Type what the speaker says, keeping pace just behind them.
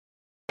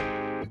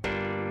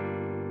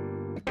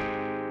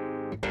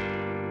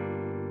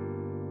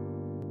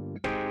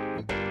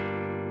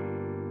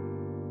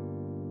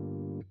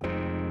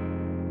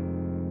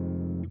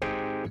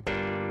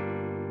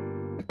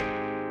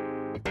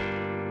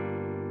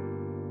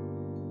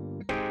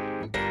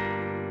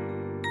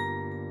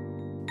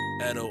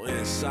Edo and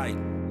Insights.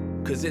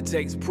 Cause it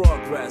takes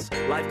progress.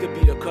 Life could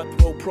be a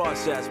cutthroat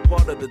process.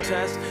 Part of the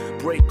test,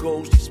 break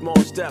goals to small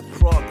steps,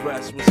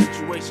 progress. When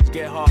situations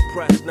get hard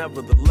pressed,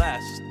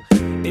 nevertheless.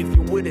 If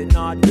you with it,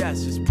 nod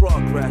yes, it's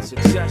progress.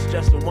 Success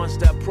just a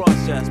one-step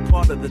process.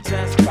 Part of the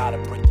test, try to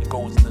break your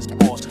goals in a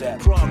small step.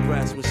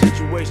 Progress. When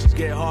situations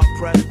get hard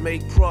pressed,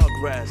 make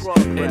progress.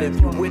 And if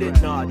you with it,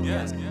 nod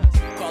yes.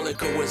 Call it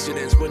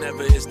coincidence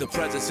whenever it's the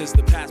present. Since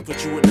the past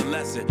put you in the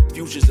lesson.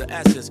 Future's the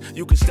essence.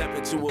 You can step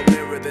into a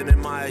mirror, then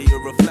admire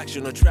your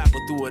reflection, or travel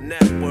through a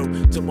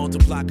network to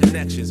multiply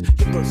connections.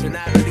 Your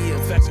personality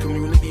infects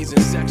communities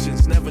and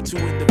sections. Never two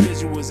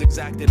individuals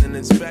exacted an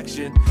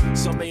inspection.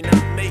 Some may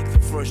not make the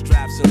first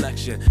draft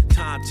selection.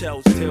 Time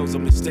tells tales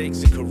of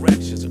mistakes and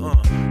corrections.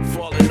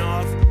 Falling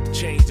off,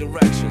 change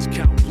directions,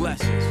 count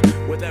blessings.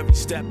 With every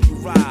step you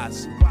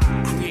rise,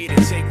 create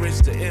and take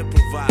risks to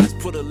improvise.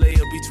 Put a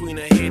layer between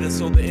a hater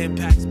so the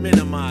impact's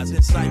minimized.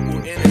 Insight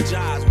will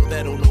energize with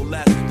that no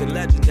less than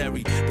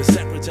legendary. The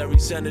secretary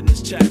sending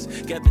us checks.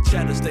 Get the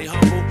cheddar, stay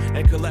humble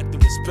and collect the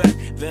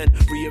respect. Then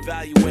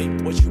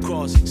reevaluate what you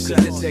call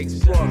success. It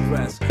takes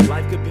progress.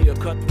 Life could be a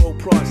cutthroat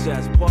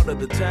process. Part of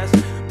the test,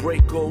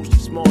 break goals to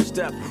small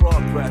steps,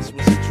 progress.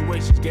 When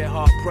situations get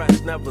hard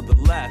pressed,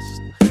 nevertheless.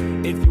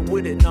 If you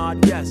with it,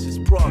 nod yes, it's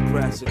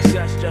progress.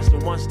 Success just a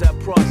one-step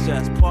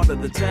process. Part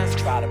of the test,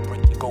 try to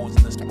break your goals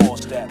in a small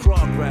step.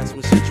 Progress.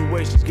 When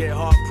situations get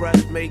hard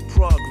pressed, make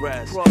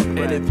progress.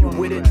 And if you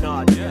with it,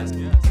 nod yes.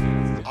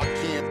 Our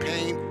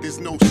campaign, there's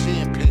no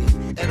champagne.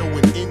 Edo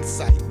and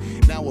Insight,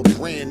 now a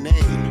brand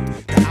name.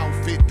 The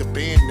outfit, the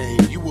band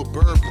name. You a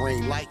bird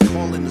brain, like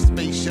calling a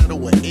space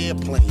shuttle an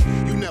airplane.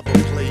 You never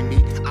play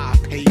me, I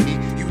pay me.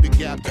 You the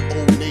gap, the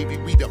old Navy,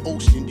 we the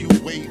ocean, you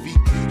wavy.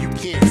 You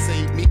can't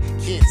save me,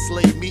 can't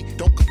slave me.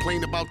 Don't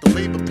complain about the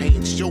labor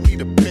pain, show me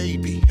the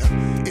baby.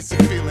 It's a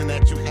feeling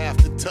that you have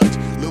to touch.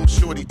 Lil'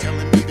 shorty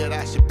telling me that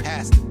I should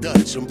pass the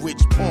Dutch. I'm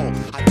Rich Paul,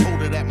 I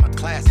told her that my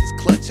class is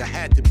clutch. I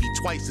had to be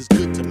twice as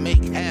good to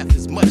make half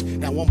as much.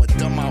 Now I'm a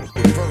dumb out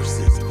with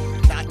verses.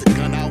 Not the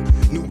gun out,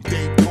 new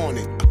day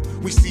dawning.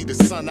 We see the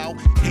sun out,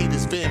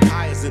 haters,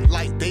 vampires, and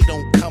light, they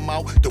don't come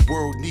out. The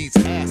world needs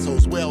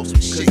assholes, well,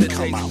 some shit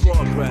come out. Cause it takes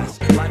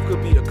progress. Life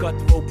could be a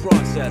cutthroat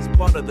process.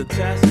 Part of the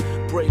test,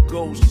 break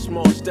goals to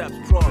small steps,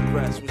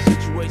 progress. When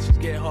situations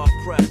get hard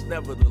pressed,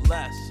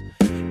 nevertheless.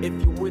 If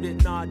you with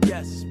it, nod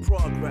yes, it's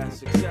progress.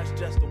 Success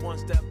just a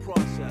one-step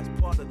process.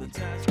 Part of the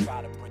test,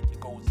 try to break your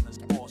goals in a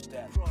small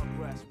step.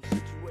 Progress.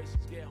 When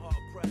situations get hard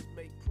pressed,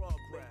 make